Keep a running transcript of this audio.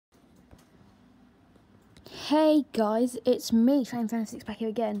Hey guys, it's me, Fantastic back here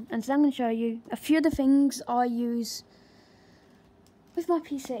again, and today I'm going to show you a few of the things I use with my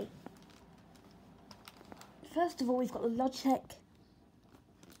PC. First of all, we've got the Logitech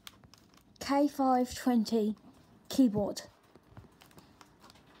K520 keyboard.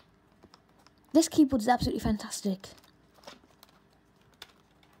 This keyboard is absolutely fantastic.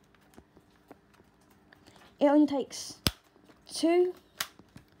 It only takes two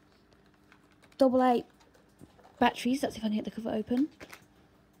AA batteries, that's if I can get the cover open.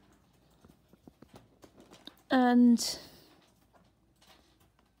 And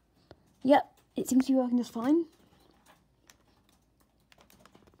yep, it seems to be working just fine.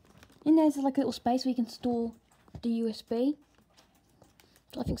 In there's like a little space where you can store the USB.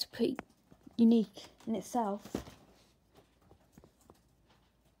 I think it's pretty unique in itself.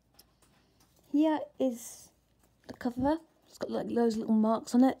 Here is the cover. It's got like those little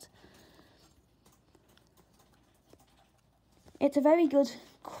marks on it. It's a very good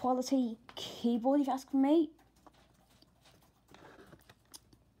quality keyboard, if you ask me.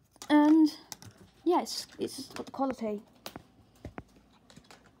 And yeah, it's just got the quality.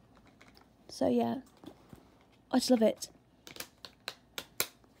 So yeah, I just love it.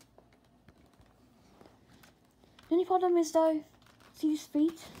 The only problem is though, see these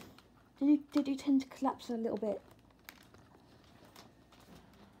feet? They do tend to collapse a little bit.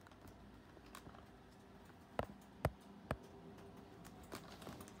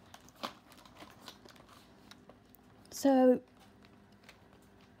 So,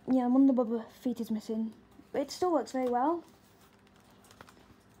 yeah, one of the rubber feet is missing, but it still works very well.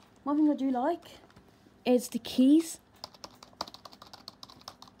 One thing I do like is the keys.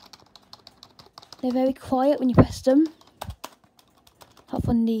 They're very quiet when you press them. Apart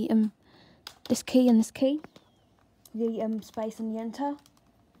from the this key and this key, the space and the enter.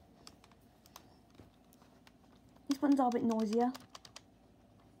 These ones are a bit noisier.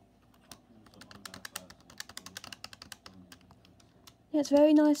 Yeah, it's a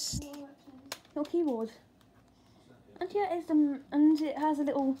very nice little keyboard. And yeah, it has a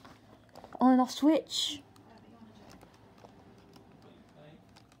little on and off switch.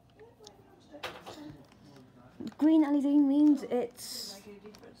 The green LED means it's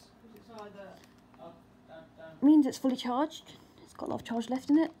fully charged. It's got a lot of charge left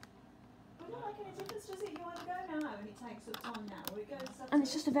in it. And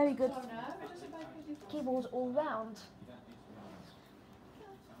it's just a very good keyboard all round.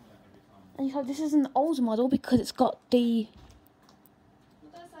 And you have, this is an older model because it's got the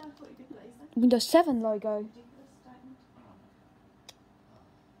Windows 7 logo.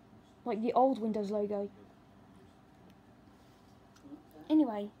 Like the old Windows logo.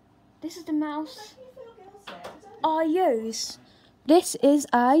 Anyway, this is the mouse I use. This is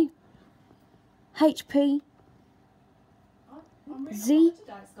a HP Z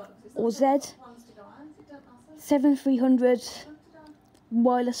or Z 7300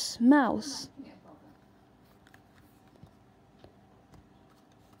 wireless mouse.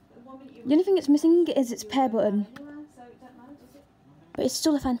 The only thing it's missing is its pair button, but it's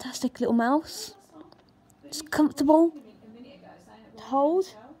still a fantastic little mouse. It's comfortable to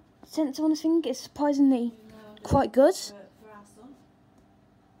hold. The sensor on this thing is surprisingly quite good.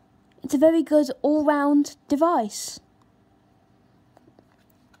 It's a very good all-round device.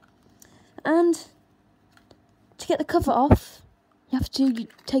 And to get the cover off, you have to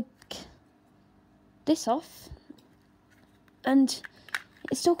take this off, and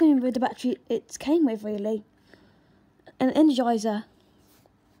it's still coming with the battery it came with, really, and an energizer.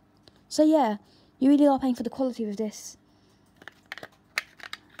 So yeah, you really are paying for the quality of this.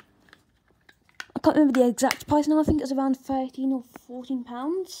 I can't remember the exact price now. I think it was around £13 or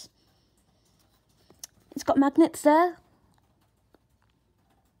 £14. It's got magnets there.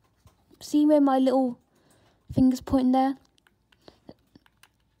 See where my little finger's pointing there?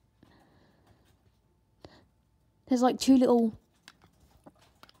 There's like two little...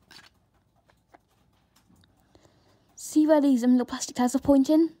 See where these little plastic tags are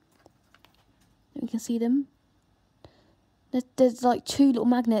pointing? You can see them. There's like two little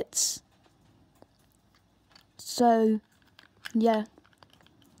magnets. So, yeah.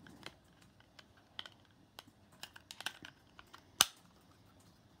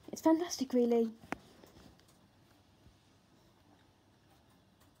 It's fantastic, really.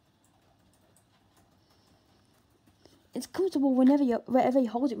 It's comfortable wherever you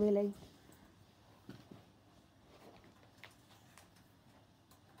hold it, really.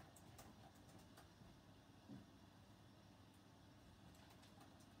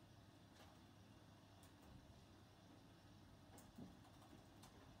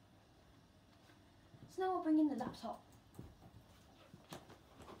 So now I'll bring in the laptop.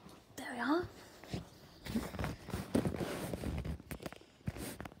 There we are.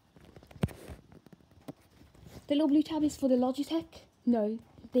 The little blue tab is for the Logitech. No,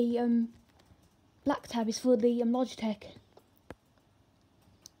 the black tab is for the Logitech.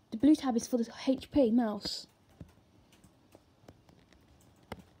 The blue tab is for the HP mouse.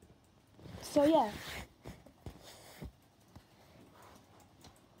 So yeah.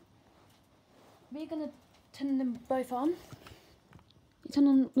 We're going to turn them both on. You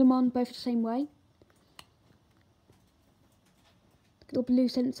turn them on both the same way. Little blue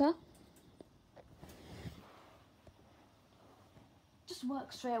sensor. Just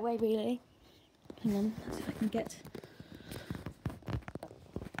works straight away, really. Hang on, let's see if I can get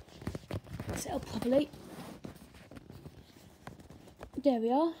set up properly. There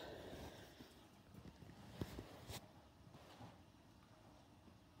we are.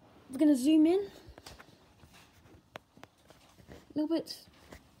 We're going to zoom in a little bit.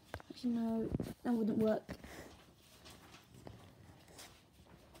 Actually, no, that wouldn't work.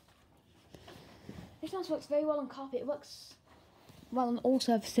 This mouse works very well on carpet. It works well on all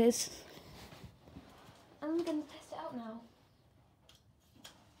surfaces. And I'm going to test it out now.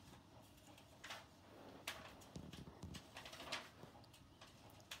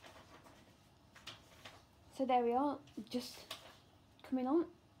 So there we are, just coming on.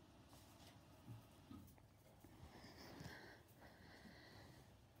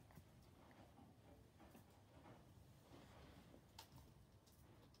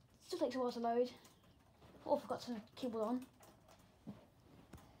 Still takes a while to load. Oh, I forgot to turn the keyboard on.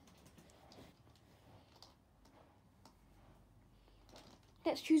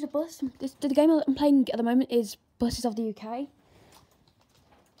 Let's choose a bus. The game I'm playing at the moment is Buses of the UK.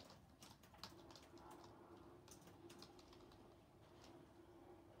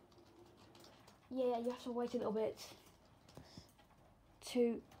 Yeah, you have to wait a little bit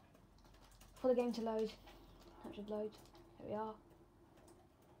for the game to load. That should load. There we are.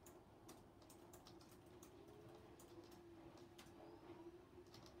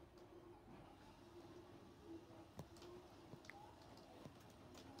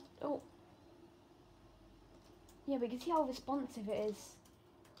 Oh. Yeah, but you can see how responsive it is.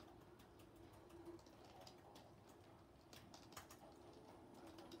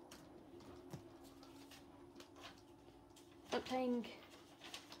 I'm playing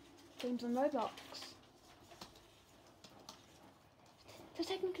games on Roblox. So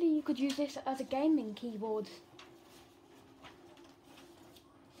technically you could use this as a gaming keyboard.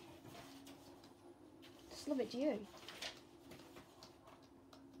 Just love it, do you?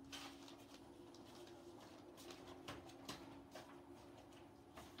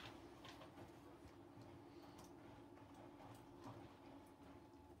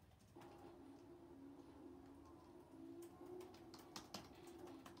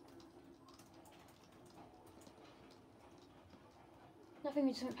 Nothing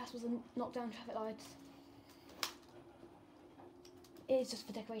we just went past was the knock down traffic lights. It is just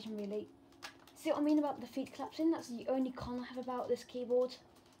for decoration, really. See what I mean about the feet collapsing? That's the only con I have about this keyboard.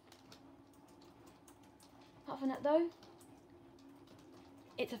 Apart from that though,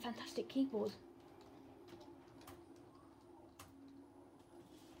 it's a fantastic keyboard.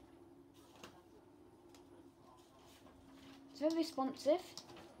 It's very responsive.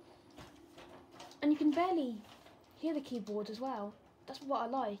 And you can barely hear the keyboard as well. That's what I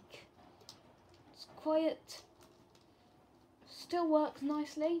like. It's quiet, still works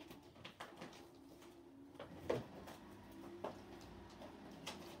nicely.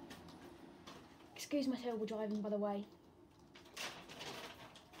 Excuse my terrible driving, by the way.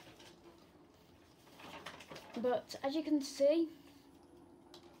 But as you can see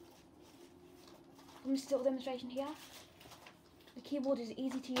from this little demonstration here, the keyboard is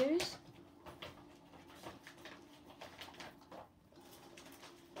easy to use.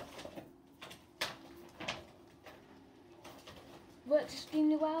 Works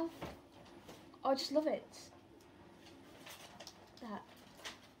extremely well. I just love it. That.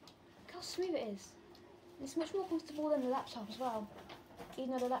 Look how smooth it is. It's much more comfortable than the laptop as well.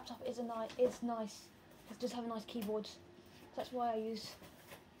 Even though the laptop is nice. It does have a nice keyboard. So that's why I use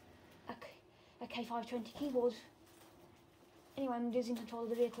a K520 keyboard. Anyway, I'm losing control of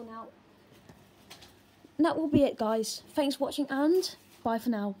the vehicle now. And that will be it, guys. Thanks for watching and bye for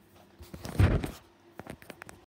now.